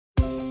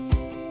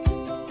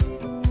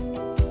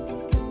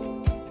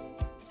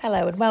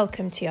Hello and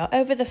welcome to your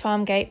Over the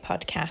Farm Gate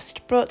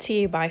podcast, brought to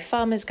you by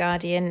Farmers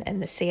Guardian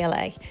and the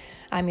CLA.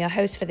 I'm your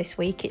host for this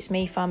week. It's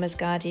me, Farmers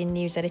Guardian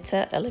news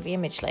editor Olivia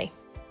Midgley.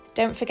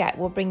 Don't forget,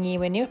 we'll bring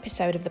you a new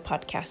episode of the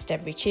podcast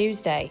every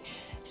Tuesday.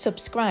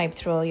 Subscribe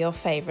through all your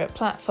favourite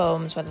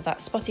platforms, whether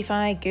that's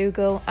Spotify,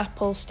 Google,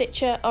 Apple,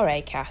 Stitcher or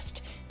Acast,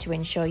 to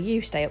ensure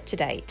you stay up to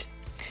date.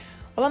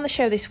 Well, on the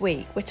show this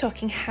week, we're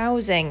talking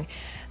housing.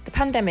 The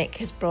pandemic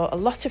has brought a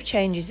lot of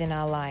changes in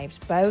our lives,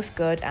 both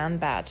good and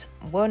bad.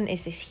 One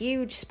is this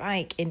huge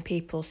spike in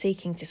people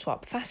seeking to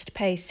swap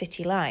fast-paced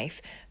city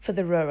life for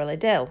the rural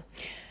idyll.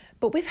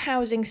 But with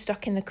housing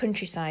stock in the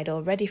countryside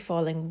already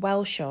falling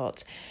well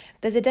short,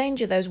 there's a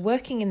danger those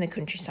working in the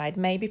countryside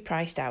may be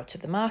priced out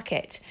of the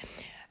market.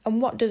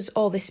 And what does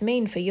all this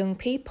mean for young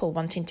people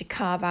wanting to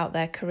carve out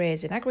their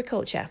careers in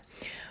agriculture?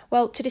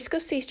 Well, to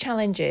discuss these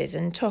challenges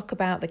and talk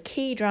about the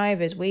key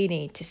drivers we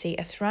need to see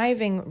a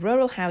thriving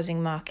rural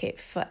housing market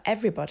for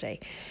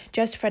everybody,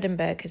 Jez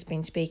Fredenberg has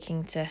been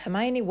speaking to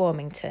Hermione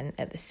Warmington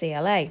at the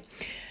CLA.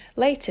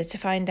 Later, to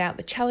find out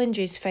the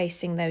challenges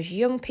facing those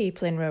young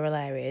people in rural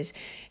areas,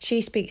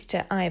 she speaks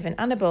to Ivan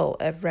Annable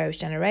of Rose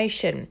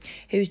Generation,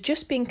 who's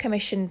just been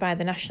commissioned by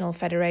the National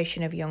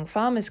Federation of Young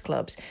Farmers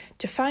Clubs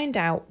to find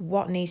out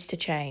what needs to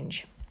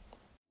change.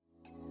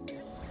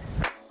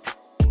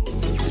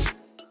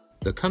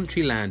 The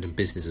Country Land and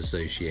Business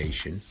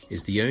Association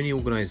is the only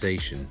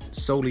organisation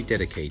solely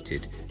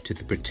dedicated to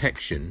the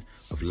protection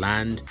of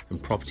land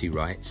and property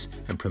rights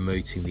and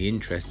promoting the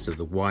interests of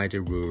the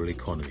wider rural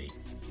economy.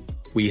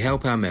 We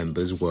help our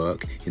members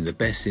work in the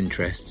best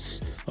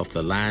interests of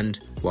the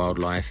land,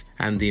 wildlife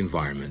and the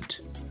environment.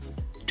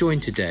 Join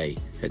today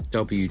at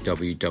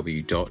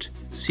www.cla.org.uk.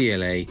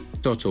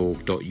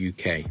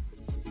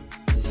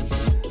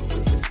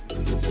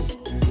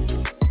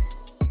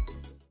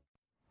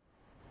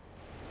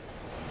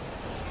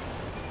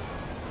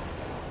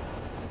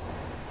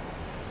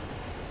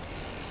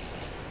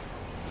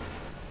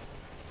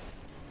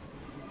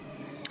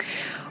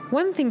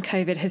 One thing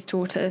COVID has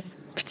taught us,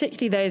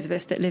 particularly those of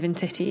us that live in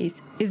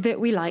cities, is that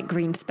we like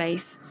green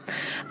space.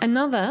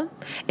 Another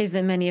is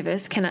that many of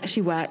us can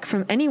actually work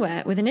from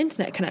anywhere with an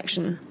internet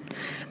connection.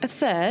 A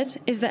third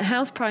is that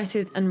house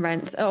prices and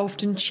rents are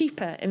often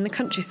cheaper in the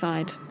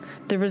countryside.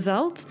 The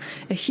result?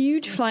 A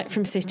huge flight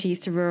from cities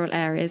to rural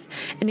areas,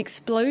 an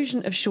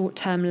explosion of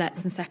short-term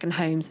lets and second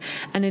homes,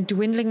 and a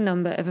dwindling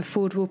number of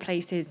affordable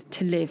places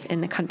to live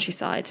in the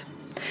countryside.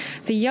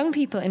 For young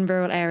people in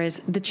rural areas,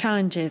 the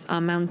challenges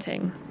are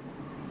mounting.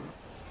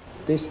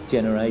 This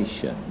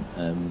generation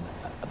are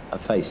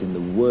facing the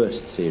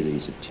worst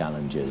series of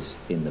challenges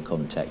in the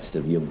context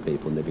of young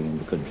people living in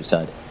the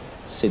countryside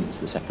since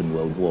the Second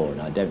World War,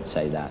 and I don't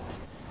say that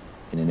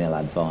in an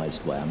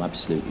ill-advised way. I'm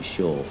absolutely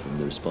sure from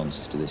the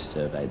responses to this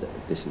survey that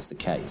this is the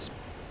case.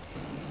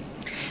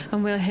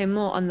 And we'll hear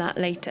more on that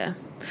later.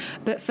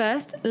 But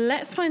first,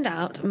 let's find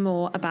out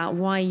more about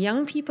why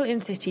young people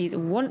in cities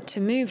want to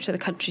move to the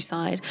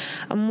countryside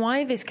and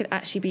why this could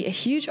actually be a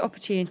huge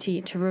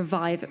opportunity to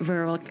revive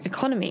rural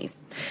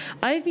economies.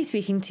 I've been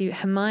speaking to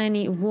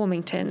Hermione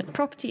Warmington,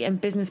 Property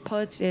and Business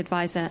Policy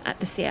Advisor at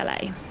the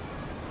CLA.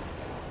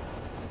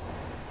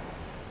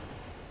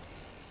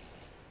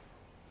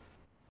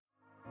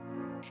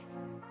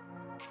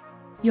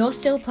 You're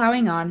still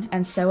ploughing on,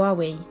 and so are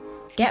we.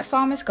 Get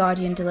Farmers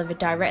Guardian delivered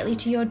directly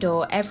to your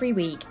door every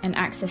week and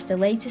access the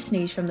latest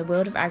news from the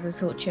world of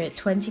agriculture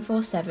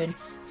 24/7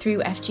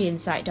 through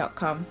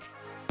fginsight.com.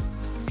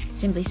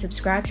 Simply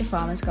subscribe to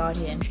Farmers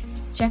Guardian.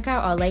 Check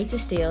out our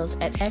latest deals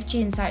at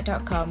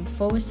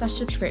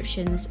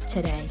fginsight.com/subscriptions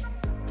today.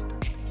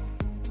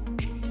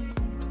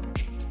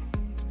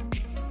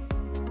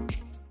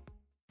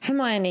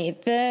 Hermione,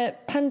 the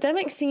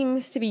pandemic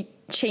seems to be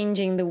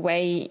changing the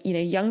way,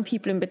 young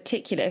people in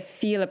particular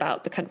feel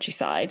about the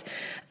countryside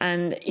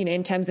and,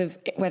 in terms of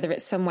whether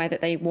it's somewhere that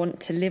they want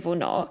to live or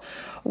not.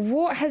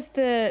 What has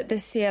the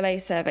CLA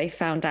survey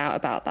found out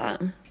about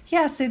that?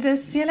 Yeah, so the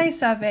CLA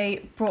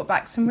survey brought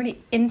back some really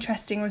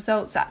interesting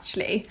results,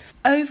 actually.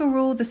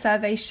 Overall, the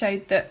survey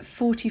showed that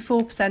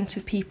 44%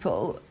 of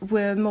people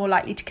were more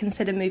likely to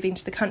consider moving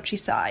to the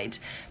countryside.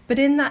 But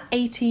in that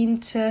 18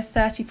 to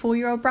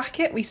 34-year-old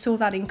bracket, we saw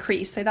that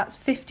increase. So that's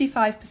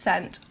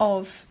 55%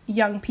 of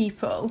young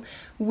people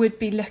would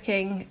be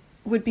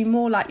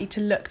more likely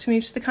to look to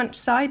move to the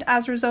countryside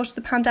as a result of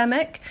the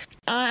pandemic.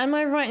 Am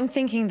I right in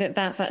thinking that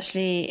that's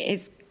actually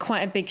is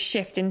quite a big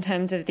shift in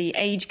terms of the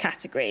age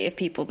category of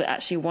people that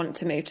actually want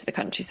to move to the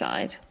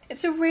countryside?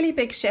 It's a really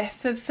big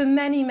shift. For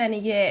many, many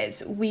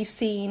years, we've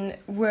seen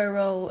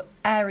rural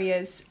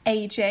areas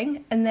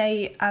ageing, and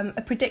they are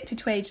predicted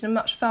to age at a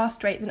much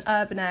faster rate than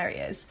urban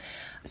areas.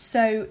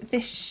 So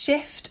this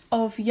shift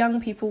of young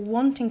people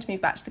wanting to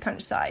move back to the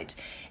countryside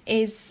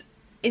is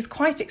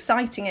quite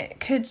exciting. It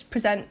could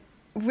present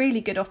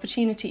really good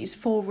opportunities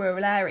for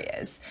rural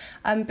areas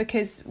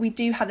because we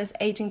do have this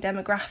ageing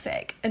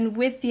demographic, and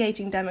with the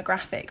ageing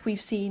demographic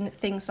we've seen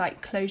things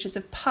like closures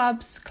of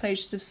pubs,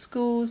 closures of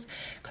schools,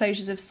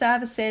 closures of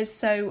services,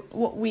 so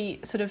what we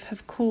sort of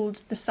have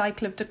called the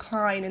cycle of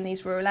decline in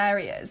these rural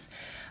areas.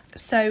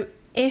 So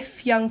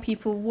if young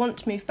people want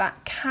to move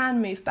back,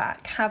 can move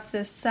back, have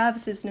the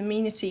services and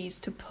amenities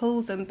to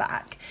pull them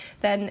back,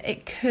 then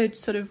it could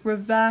sort of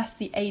reverse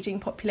the ageing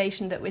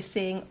population that we're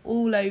seeing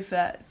all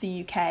over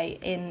the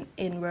UK in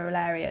rural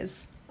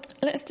areas.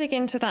 Let's dig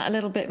into that a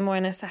little bit more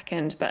in a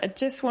second, but I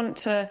just want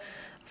to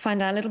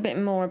find out a little bit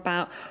more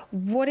about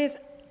what is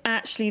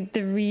actually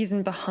the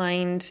reason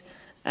behind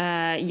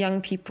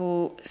young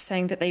people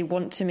saying that they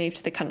want to move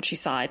to the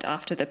countryside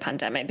after the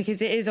pandemic,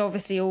 because it is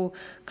obviously all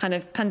kind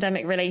of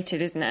pandemic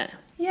related, isn't it?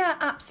 Yeah,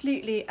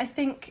 absolutely. I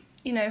think,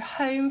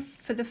 home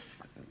for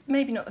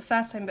maybe not the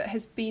first time, but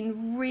has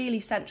been really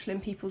central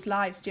in people's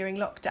lives during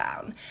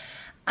lockdown.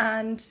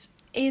 And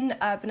in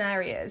urban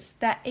areas,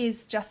 there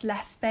is just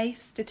less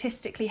space.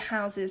 Statistically,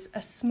 houses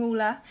are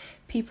smaller.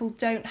 People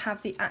don't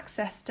have the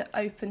access to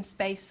open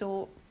space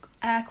or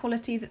air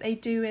quality that they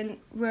do in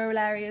rural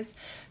areas.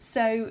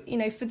 So,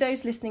 for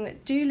those listening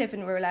that do live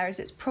in rural areas,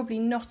 it's probably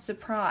not a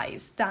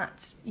surprise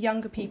that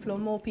younger people or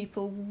more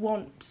people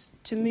want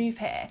to move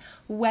here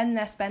when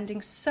they're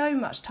spending so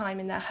much time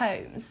in their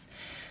homes.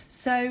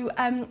 So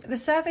the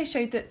survey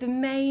showed that the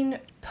main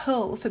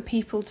pull for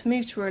people to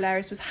move to rural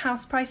areas was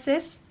house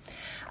prices.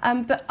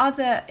 But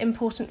other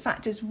important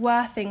factors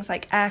were things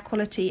like air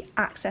quality,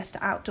 access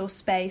to outdoor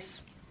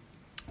space,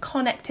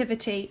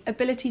 connectivity,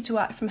 ability to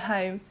work from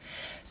home.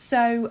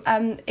 So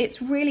it's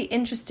really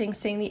interesting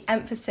seeing the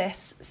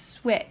emphasis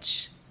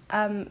switch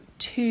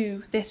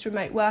to this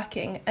remote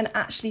working and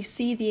actually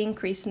see the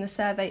increase in the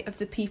survey of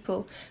the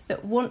people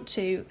that want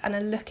to and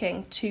are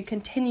looking to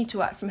continue to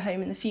work from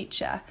home in the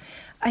future.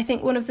 I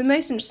think one of the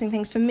most interesting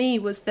things for me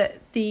was that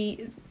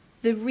the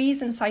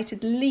reason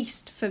cited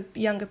least for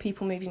younger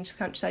people moving to the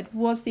countryside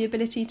was the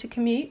ability to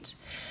commute.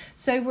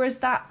 So whereas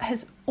that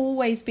has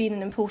always been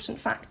an important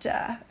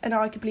factor, and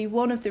arguably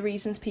one of the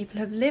reasons people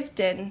have lived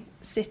in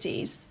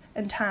cities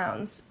and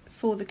towns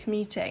for the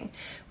commuting,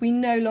 we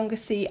no longer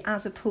see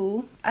as a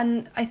pull.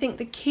 And I think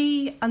the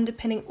key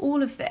underpinning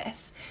all of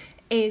this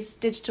is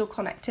digital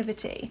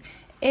connectivity.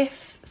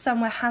 If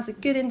somewhere has a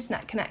good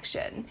internet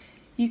connection,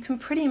 you can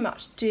pretty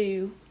much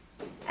do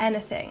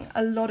anything,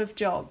 a lot of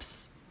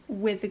jobs,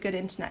 with a good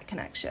internet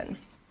connection.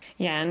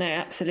 Yeah, no,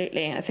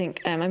 absolutely. I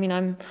think,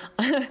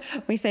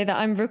 we say that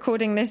I'm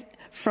recording this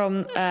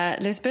from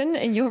Lisbon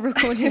and you're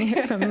recording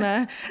it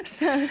from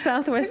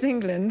southwest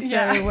England. So,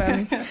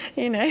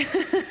 yeah.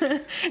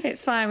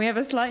 It's fine. We have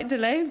a slight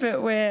delay,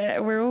 but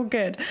we're all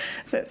good.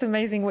 So it's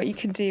amazing what you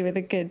can do with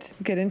a good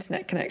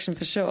internet connection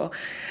for sure.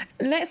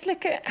 Let's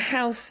look at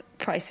house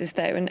prices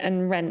though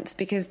and rents,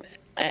 because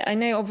I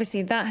know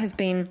obviously that has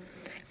been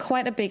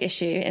quite a big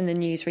issue in the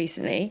news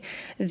recently,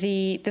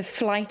 the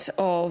flight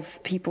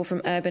of people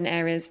from urban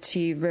areas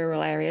to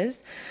rural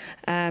areas,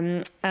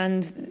 and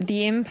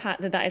the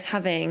impact that is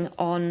having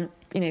on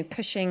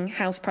pushing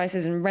house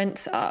prices and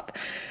rents up.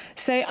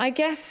 So I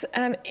guess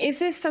is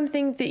this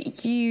something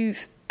that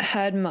you've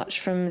heard much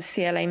from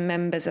CLA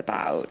members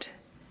about?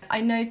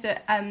 I know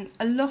that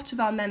a lot of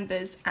our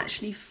members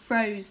actually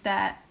froze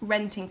their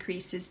rent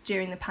increases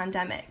during the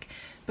pandemic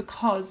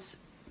because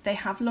they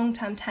have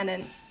long-term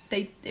tenants.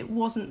 It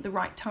wasn't the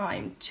right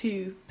time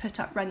to put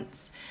up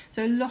rents.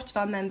 So a lot of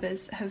our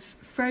members have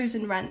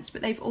frozen rents,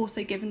 but they've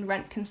also given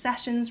rent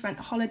concessions, rent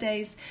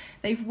holidays.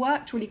 They've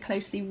worked really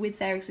closely with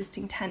their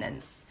existing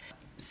tenants.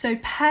 So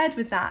paired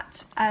with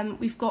that,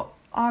 we've got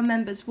our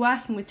members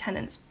working with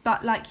tenants,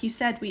 but like you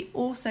said, we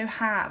also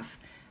have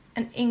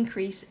an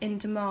increase in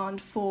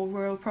demand for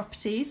rural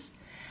properties.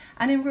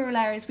 And in rural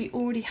areas, we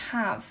already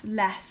have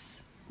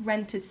less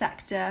rented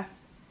sector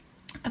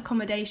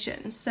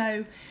accommodation.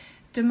 So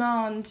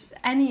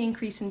any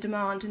increase in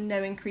demand and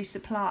no increased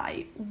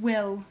supply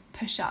will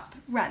push up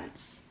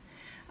rents.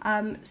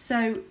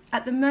 So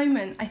at the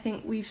moment, I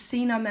think we've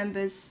seen our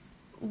members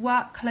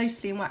work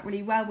closely and work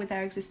really well with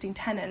their existing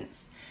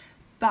tenants,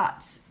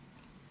 but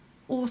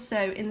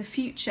also in the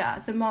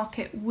future, the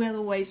market will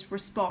always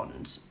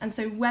respond. And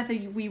so whether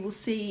we will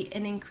see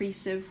an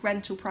increase of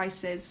rental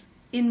prices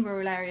in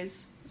rural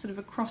areas sort of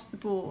across the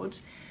board,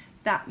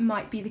 that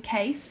might be the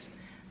case.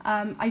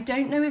 I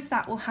don't know if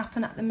that will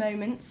happen at the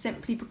moment,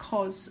 simply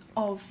because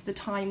of the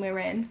time we're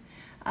in,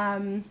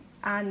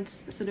 and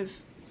sort of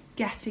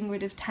getting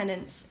rid of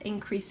tenants,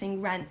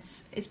 increasing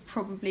rents is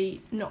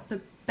probably not the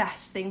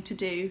best thing to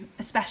do,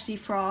 especially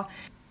for our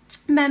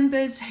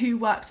members who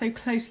work so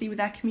closely with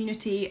their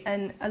community,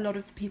 and a lot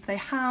of the people they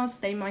house,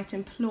 they might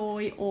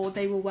employ, or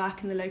they will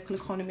work in the local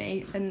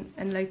economy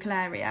and local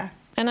area.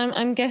 And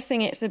I'm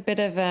guessing it's a bit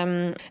of,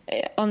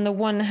 on the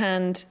one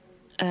hand,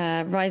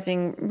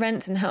 rising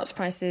rents and house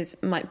prices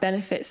might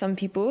benefit some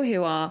people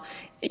who are,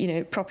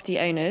 property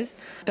owners.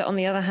 But on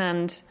the other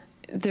hand,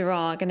 there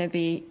are going to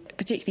be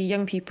particularly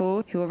young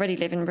people who already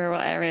live in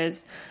rural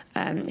areas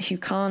who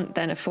can't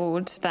then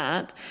afford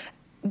that.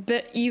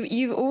 But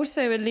you've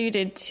also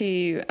alluded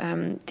to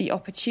the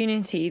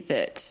opportunity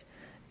that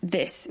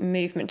this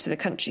movement to the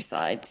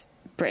countryside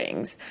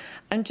brings.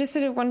 I'm just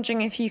sort of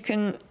wondering if you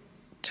can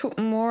talk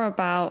more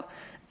about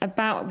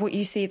what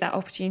you see that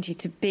opportunity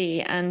to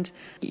be, and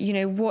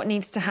what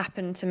needs to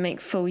happen to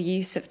make full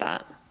use of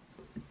that.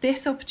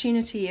 this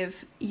opportunity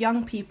of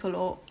young people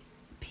or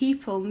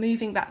people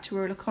moving back to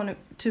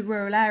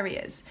rural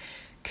areas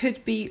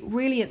could be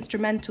really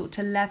instrumental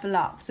to level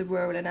up the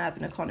rural and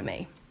urban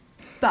economy.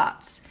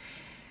 But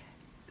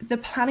the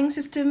planning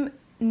system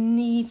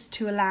needs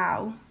to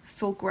allow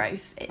for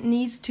growth. It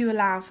needs to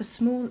allow for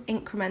small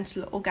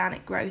incremental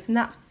organic growth, and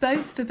that's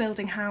both for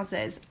building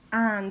houses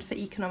and for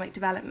economic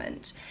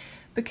development,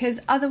 because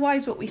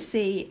otherwise what we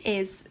see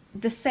is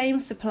the same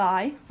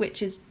supply,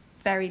 which is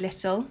very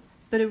little,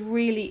 but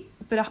an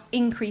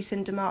increase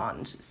in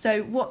demand.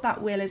 So what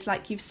that will is,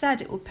 like you've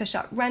said, it will push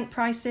up rent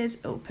prices,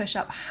 it will push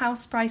up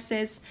house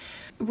prices.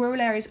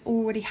 Rural areas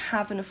already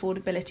have an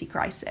affordability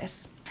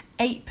crisis.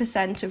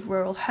 8% of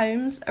rural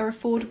homes are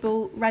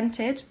affordable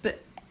rented,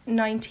 but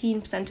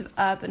 19% of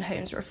urban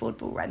homes are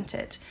affordable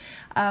rented.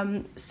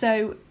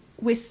 So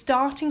we're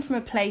starting from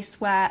a place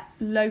where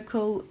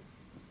local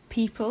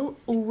people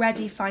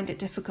already find it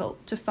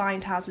difficult to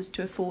find houses,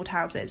 to afford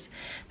houses.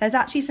 There's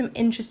actually some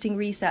interesting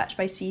research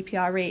by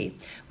CPRE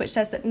which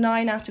says that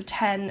 9 out of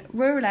 10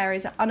 rural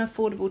areas are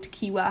unaffordable to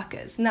key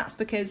workers, and that's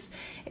because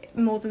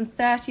more than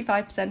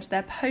 35% of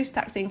their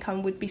post-tax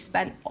income would be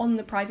spent on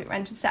the private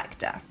rented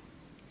sector.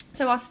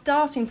 So our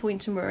starting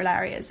point in rural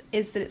areas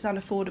is that it's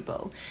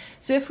unaffordable.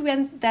 So if we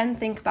then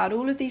think about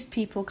all of these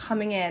people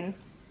coming in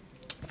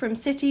from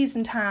cities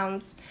and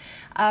towns,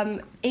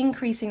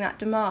 increasing that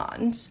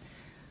demand,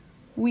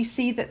 we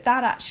see that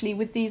actually,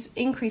 with these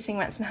increasing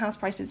rents and house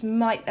prices,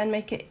 might then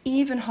make it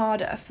even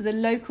harder for the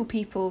local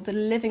people that are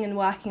living and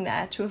working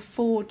there to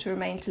afford to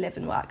remain to live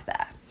and work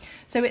there.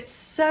 So it's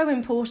so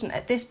important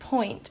at this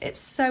point, it's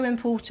so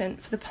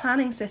important for the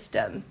planning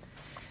system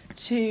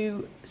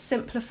to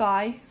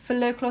simplify, for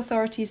local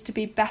authorities to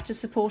be better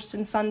supported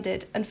and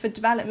funded, and for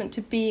development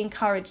to be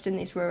encouraged in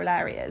these rural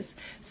areas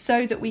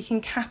so that we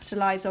can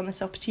capitalise on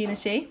this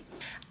opportunity.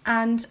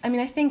 And I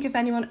mean, I think if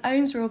anyone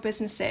owns rural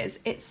businesses,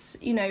 it's,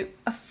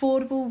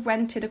 affordable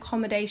rented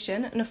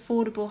accommodation and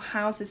affordable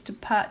houses to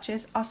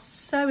purchase are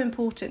so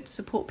important to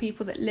support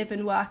people that live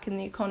and work in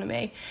the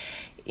economy.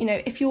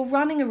 If you're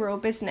running a rural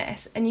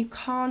business and you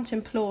can't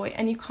employ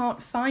and you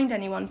can't find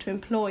anyone to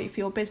employ for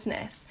your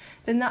business,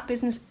 then that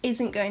business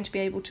isn't going to be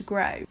able to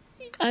grow.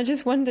 I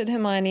just wondered,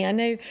 Hermione, I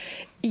know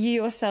you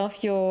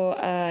yourself, you're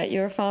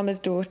a farmer's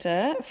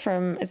daughter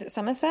from, is it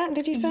Somerset,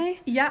 did you say?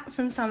 Yeah,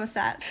 from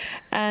Somerset.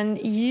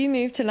 And you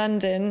moved to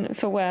London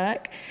for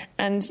work,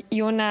 and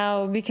you're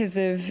now, because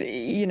of,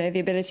 the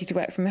ability to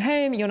work from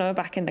home, you're now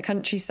back in the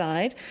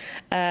countryside,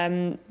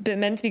 but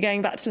meant to be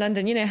going back to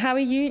London. How are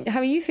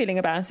you feeling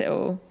about it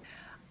all?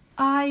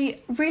 I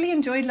really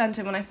enjoyed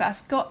London when I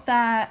first got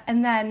there,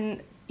 and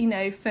then,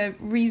 for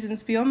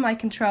reasons beyond my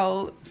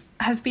control,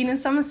 have been in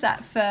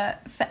Somerset for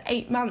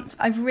 8 months.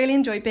 I've really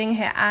enjoyed being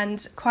here,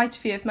 and quite a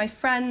few of my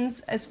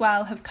friends as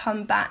well have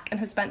come back and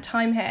have spent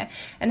time here,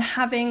 and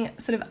having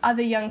sort of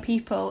other young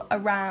people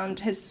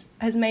around has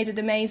made it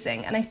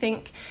amazing. And I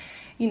think,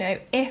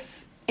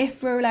 if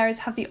rural areas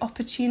have the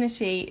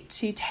opportunity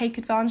to take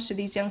advantage of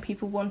these young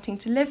people wanting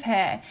to live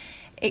here,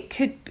 it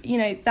could,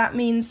 that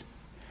means,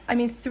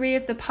 3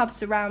 of the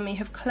pubs around me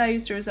have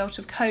closed as a result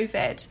of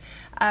COVID,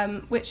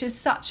 which is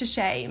such a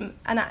shame.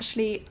 And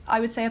actually, I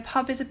would say a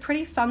pub is a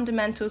pretty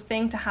fundamental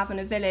thing to have in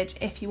a village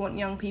if you want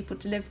young people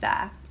to live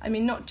there.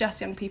 Not just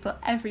young people,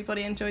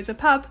 everybody enjoys a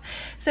pub.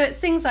 So it's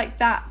things like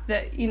that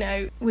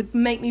would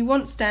make me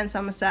want to stay in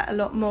Somerset a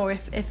lot more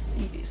if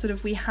sort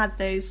of we had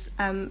those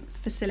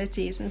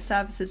facilities and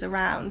services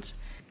around.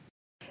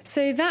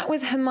 So that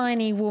was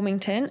Hermione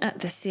Warmington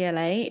at the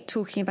CLA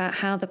talking about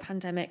how the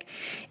pandemic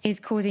is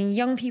causing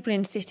young people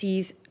in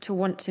cities to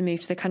want to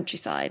move to the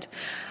countryside.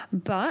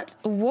 But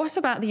what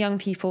about the young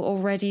people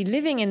already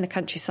living in the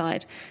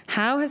countryside?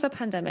 How has the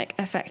pandemic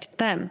affected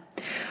them?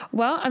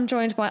 Well, I'm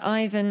joined by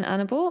Ivan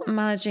Annable,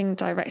 Managing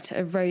Director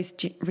of Rose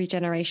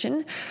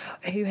Regeneration,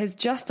 who has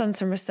just done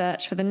some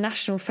research for the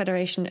National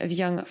Federation of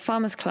Young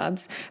Farmers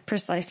Clubs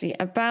precisely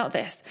about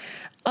this.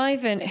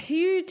 Ivan,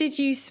 who did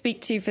you speak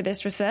to for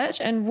this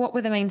research, and what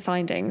were the main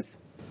findings?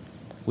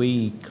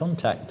 We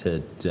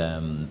contacted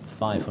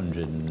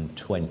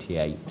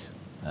 528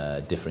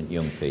 different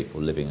young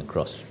people living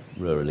across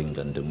rural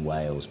England and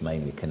Wales,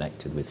 mainly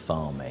connected with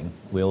farming.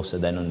 We also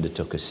then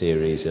undertook a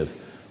series of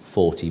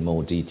 40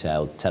 more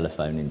detailed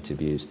telephone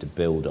interviews to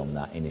build on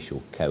that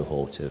initial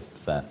cohort of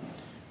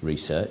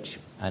research.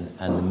 And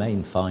the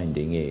main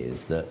finding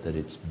is that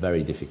it's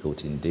very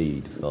difficult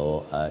indeed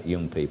for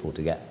young people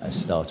to get a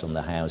start on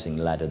the housing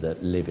ladder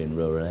that live in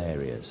rural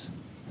areas.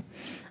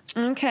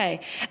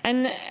 Okay.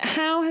 And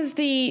how has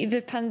the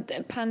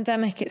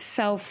pandemic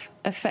itself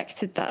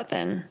affected that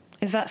then?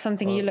 Is that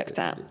something you looked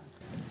at?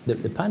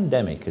 The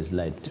pandemic has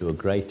led to a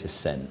greater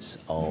sense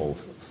of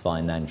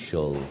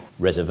financial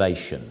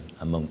reservation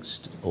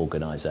amongst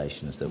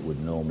organisations that would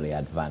normally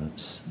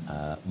advance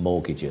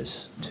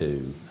mortgages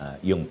to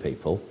young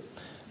people.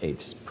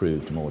 It's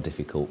proved more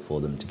difficult for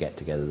them to get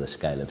together the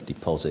scale of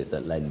deposit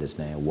that lenders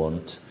now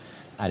want.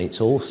 And it's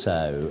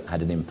also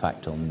had an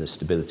impact on the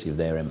stability of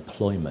their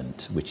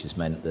employment, which has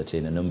meant that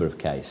in a number of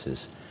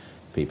cases,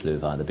 people who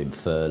have either been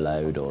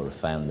furloughed or have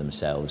found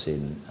themselves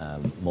in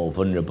more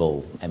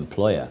vulnerable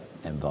employer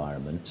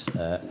environments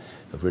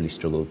have really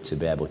struggled to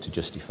be able to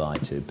justify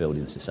to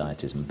building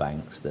societies and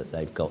banks that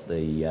they've got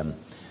the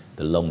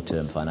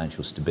long-term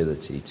financial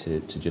stability to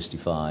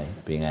justify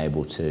being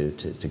able to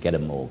get a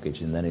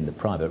mortgage. And then in the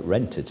private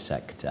rented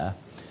sector,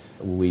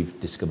 we've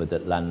discovered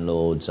that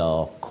landlords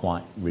are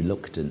quite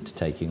reluctant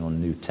taking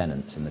on new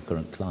tenants in the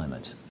current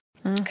climate.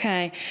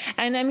 Okay.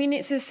 And I mean,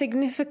 it's a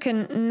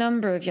significant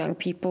number of young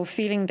people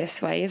feeling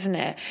this way, isn't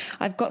it?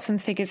 I've got some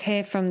figures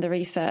here from the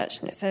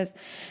research, and it says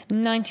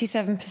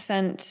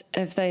 97%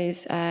 of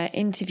those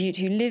interviewed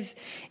who live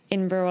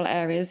in rural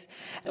areas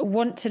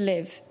want to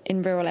live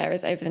in rural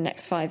areas over the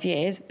next 5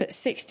 years, but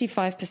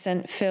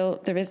 65% feel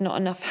there is not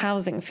enough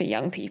housing for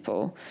young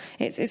people.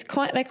 They're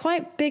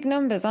quite big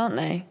numbers, aren't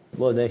they?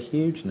 Well, they're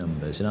huge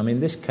numbers. And I mean,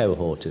 this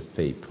cohort of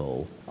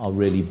people are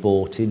really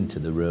bought into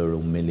the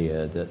rural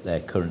milieu that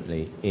they're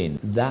currently in.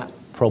 That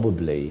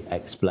probably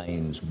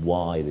explains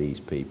why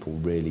these people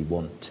really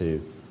want to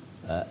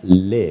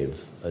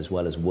live as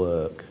well as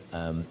work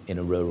in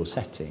a rural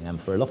setting.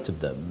 And for a lot of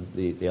them,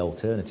 the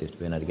alternative to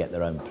being able to get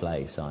their own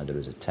place, either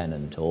as a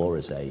tenant or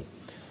as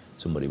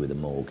somebody with a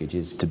mortgage,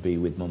 is to be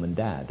with mum and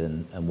dad.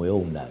 And we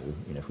all know,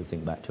 if we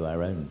think back to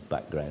our own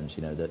backgrounds,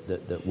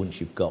 that once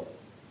you've got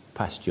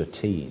past your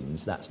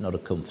teens, that's not a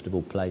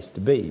comfortable place to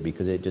be,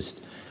 because it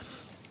just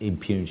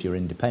impugns your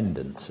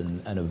independence.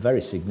 And a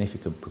very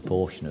significant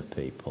proportion of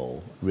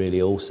people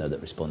really also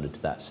that responded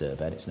to that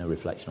survey, and it's no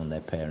reflection on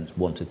their parents,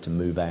 wanted to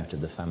move out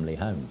of the family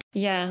home.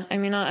 Yeah, I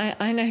mean,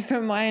 I know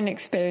from my own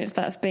experience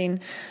that's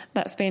been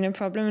a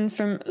problem, and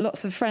from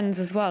lots of friends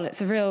as well. It's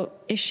a real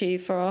issue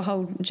for our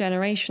whole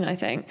generation, I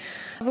think.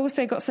 I've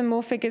also got some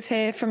more figures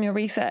here from your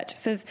research. It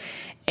says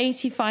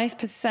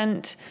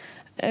 85%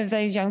 of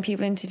those young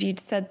people interviewed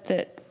said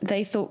that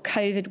they thought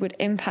COVID would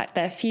impact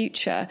their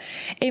future.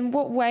 In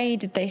what way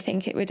did they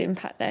think it would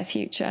impact their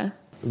future?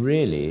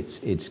 Really,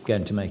 it's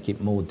going to make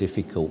it more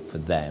difficult for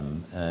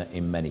them,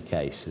 in many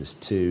cases,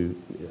 to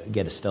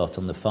get a start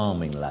on the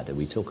farming ladder.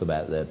 We talk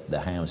about the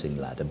housing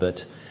ladder,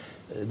 but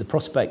the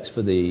prospects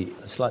for the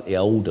slightly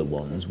older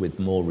ones with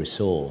more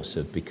resource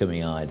of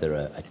becoming either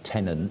a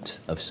tenant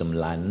of some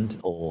land,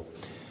 or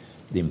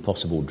the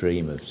impossible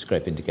dream of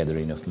scraping together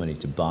enough money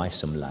to buy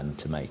some land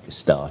to make a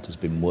start, has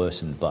been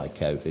worsened by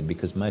COVID,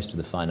 because most of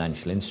the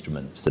financial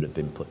instruments that have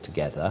been put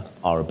together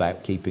are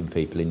about keeping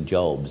people in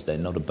jobs. They're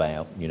not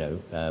about,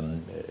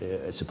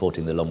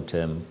 supporting the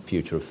long-term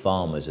future of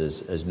farmers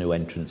as new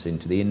entrants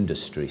into the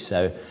industry.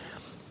 So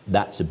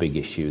that's a big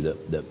issue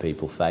that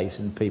people face,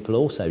 and people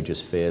also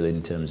just feel,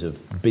 in terms of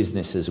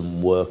businesses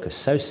and work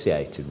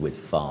associated with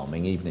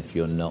farming, even if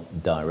you're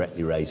not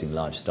directly raising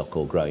livestock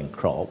or growing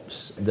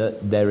crops,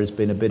 that there has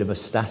been a bit of a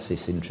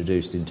stasis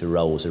introduced into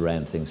roles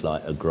around things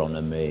like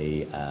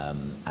agronomy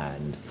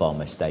and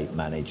farm estate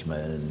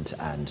management,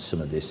 and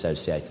some of the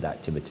associated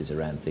activities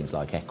around things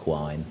like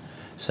equine.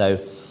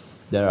 So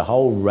there are a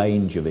whole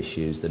range of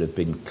issues that have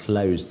been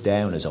closed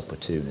down as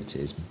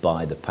opportunities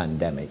by the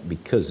pandemic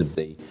because of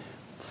the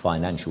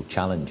financial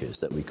challenges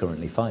that we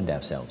currently find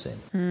ourselves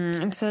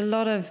in. It's a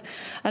lot of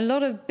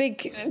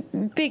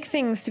big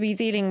things to be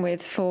dealing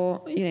with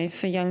for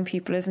young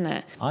people, isn't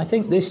it? I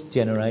think this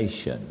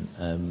generation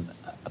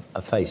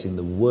are facing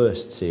the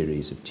worst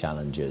series of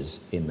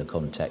challenges in the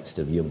context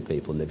of young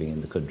people living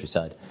in the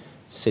countryside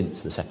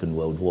since the Second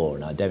World War,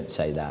 and I don't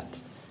say that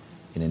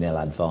in an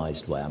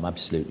ill-advised way. I'm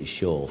absolutely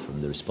sure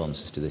from the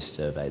responses to this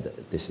survey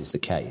that this is the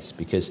case,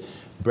 because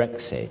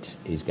Brexit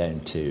is going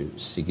to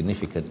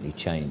significantly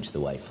change the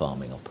way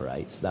farming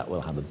operates. That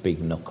will have a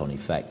big knock-on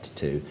effect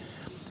to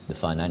the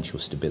financial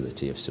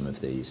stability of some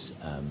of these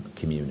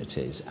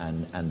communities,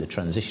 and the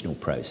transitional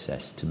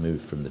process to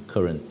move from the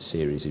current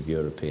series of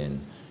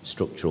European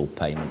structural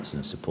payments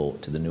and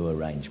support to the new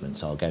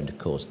arrangements are going to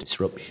cause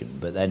disruption.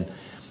 But then,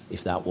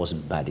 if that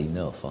wasn't bad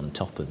enough, on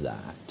top of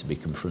that, to be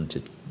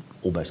confronted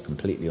almost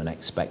completely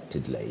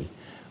unexpectedly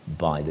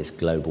by this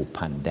global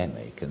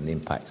pandemic and the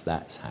impacts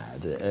that's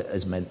had,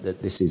 has meant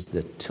that this is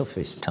the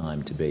toughest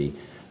time to be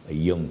a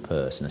young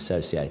person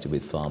associated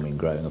with farming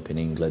growing up in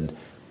England,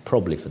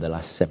 probably for the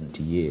last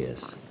 70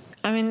 years.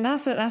 I mean,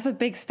 that's a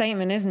big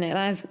statement, isn't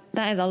it?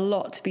 That is a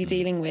lot to be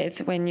dealing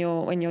with when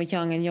you're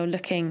young and you're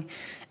looking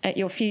at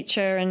your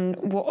future and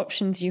what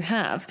options you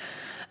have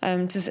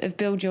to sort of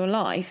build your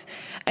life.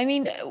 I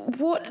mean,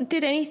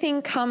 did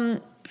anything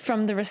come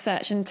from the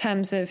research in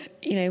terms of,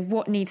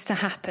 what needs to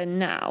happen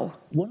now?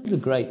 One of the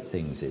great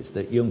things is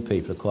that young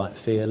people are quite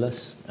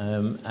fearless,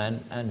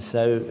 and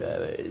so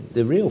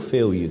the real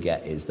feel you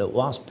get is that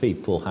whilst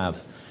people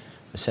have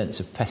a sense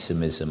of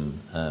pessimism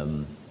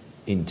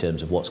in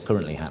terms of what's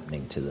currently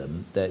happening to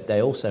them,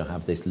 they also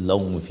have this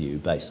long view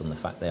based on the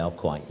fact they are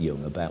quite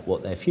young about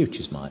what their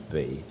futures might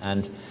be.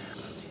 And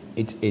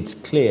it's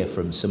clear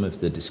from some of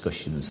the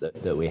discussions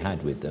that we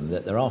had with them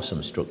that there are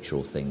some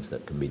structural things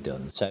that can be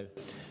done. So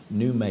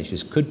new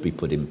measures could be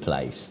put in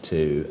place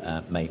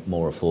to make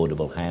more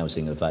affordable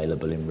housing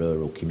available in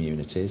rural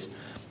communities.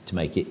 to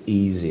make it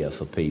easier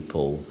for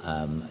people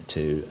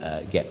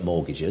to get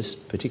mortgages,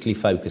 particularly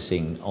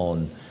focusing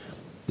on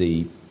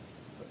the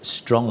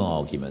strong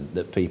argument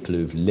that people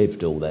who've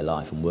lived all their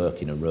life and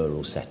work in a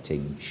rural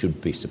setting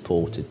should be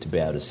supported to be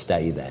able to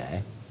stay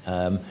there.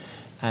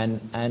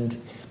 And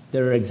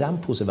there are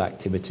examples of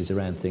activities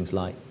around things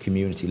like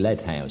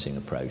community-led housing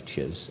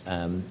approaches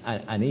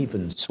and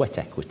even sweat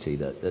equity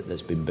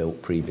that's been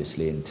built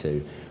previously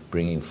into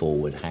bringing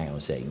forward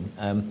housing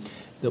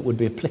that would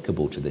be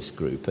applicable to this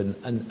group.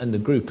 And the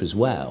group as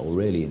well,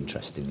 really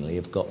interestingly,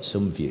 have got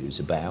some views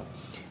about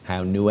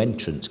how new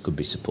entrants could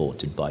be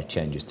supported by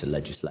changes to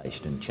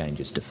legislation and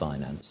changes to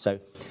finance. So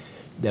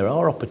there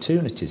are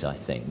opportunities, I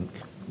think,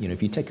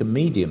 if you take a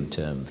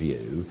medium-term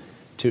view,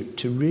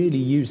 to really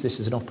use this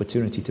as an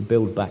opportunity to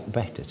build back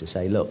better, to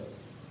say, look,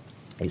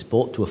 it's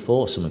brought to a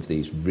fore some of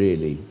these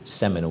really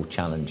seminal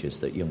challenges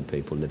that young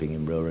people living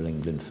in rural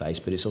England face,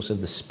 but it's also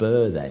the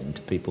spur then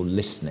to people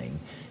listening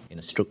in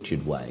a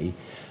structured way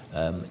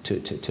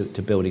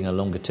to building a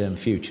longer-term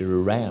future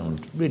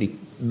around really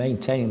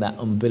maintaining that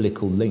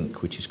umbilical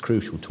link, which is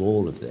crucial to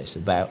all of this,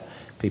 about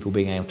people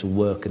being able to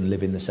work and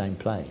live in the same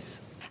place.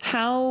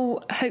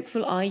 How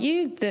hopeful are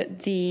you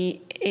that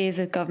the ears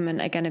of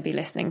government are going to be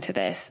listening to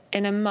this?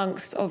 In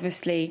amongst,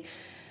 obviously,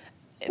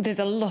 there's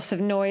a lot of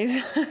noise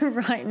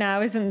right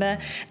now, isn't there,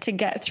 to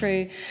get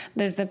through.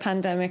 There's the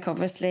pandemic,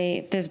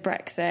 obviously, there's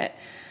Brexit,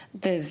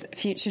 there's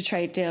future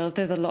trade deals,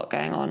 there's a lot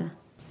going on.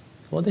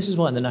 Well, this is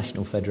why the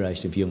National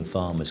Federation of Young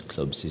Farmers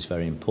Clubs is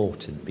very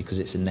important, because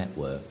it's a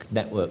network.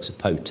 Networks are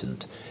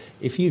potent.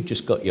 If you've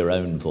just got your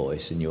own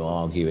voice and you're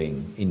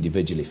arguing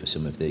individually for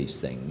some of these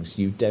things,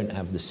 you don't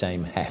have the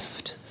same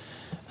heft.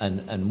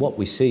 And what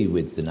we see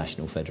with the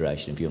National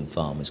Federation of Young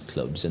Farmers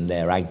Clubs and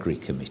their Agri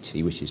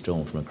Committee, which is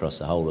drawn from across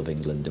the whole of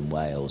England and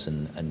Wales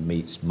and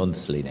meets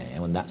monthly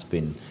now, and that's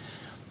been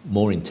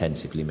more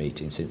intensively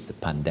meeting since the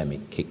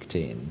pandemic kicked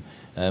in,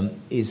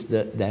 is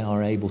that they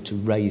are able to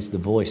raise the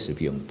voice of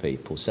young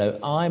people. So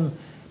I'm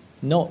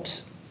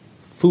not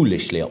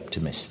foolishly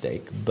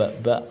optimistic,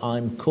 but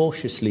I'm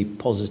cautiously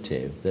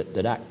positive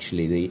that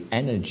actually the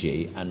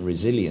energy and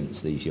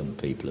resilience these young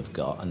people have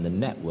got and the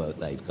network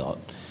they've got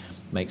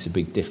makes a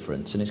big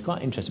difference. And it's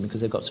quite interesting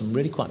because they've got some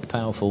really quite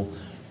powerful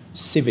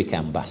civic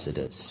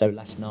ambassadors. So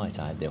last night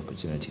I had the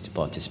opportunity to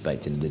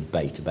participate in a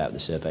debate about the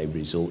survey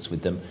results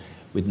with them,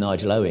 with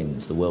Nigel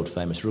Owens, the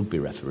world-famous rugby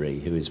referee,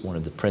 who is one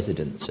of the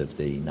presidents of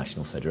the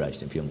National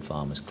Federation of Young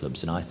Farmers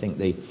Clubs. And I think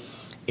the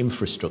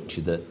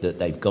infrastructure that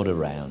they've got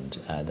around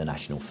the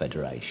National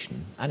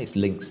Federation, and its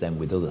links then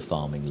with other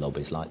farming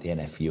lobbies like the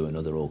NFU and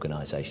other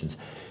organisations,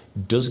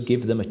 does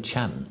give them a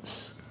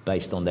chance,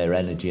 based on their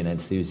energy and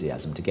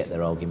enthusiasm, to get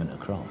their argument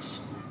across.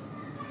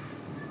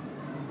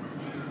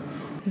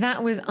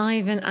 That was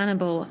Ivan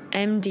Annable,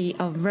 MD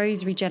of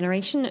Rose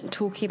Regeneration,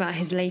 talking about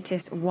his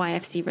latest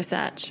YFC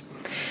research.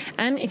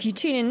 And if you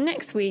tune in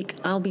next week,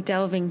 I'll be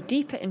delving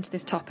deeper into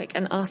this topic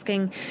and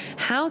asking,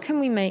 how can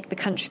we make the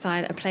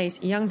countryside a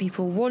place young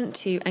people want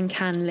to and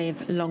can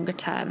live longer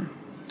term?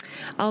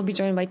 I'll be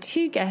joined by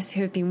two guests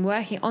who have been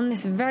working on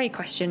this very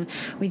question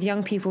with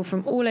young people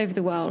from all over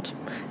the world.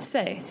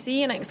 So, see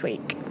you next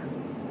week.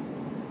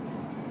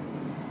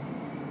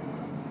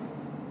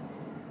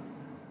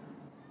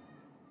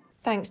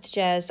 Thanks to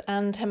Jez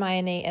and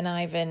Hermione and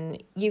Ivan.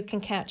 You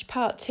can catch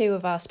part 2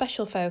 of our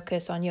special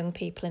focus on young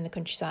people in the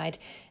countryside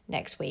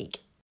next week.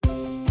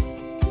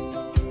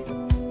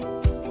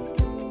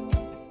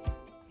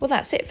 Well,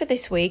 that's it for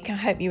this week. I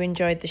hope you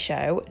enjoyed the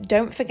show.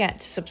 Don't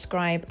forget to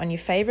subscribe on your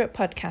favourite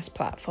podcast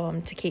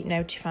platform to keep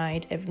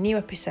notified of new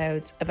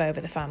episodes of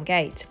Over the Farm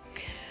Gate.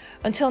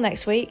 Until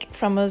next week,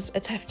 from us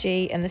at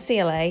FG and the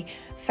CLA,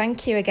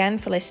 thank you again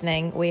for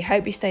listening. We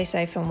hope you stay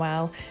safe and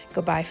well.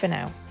 Goodbye for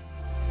now.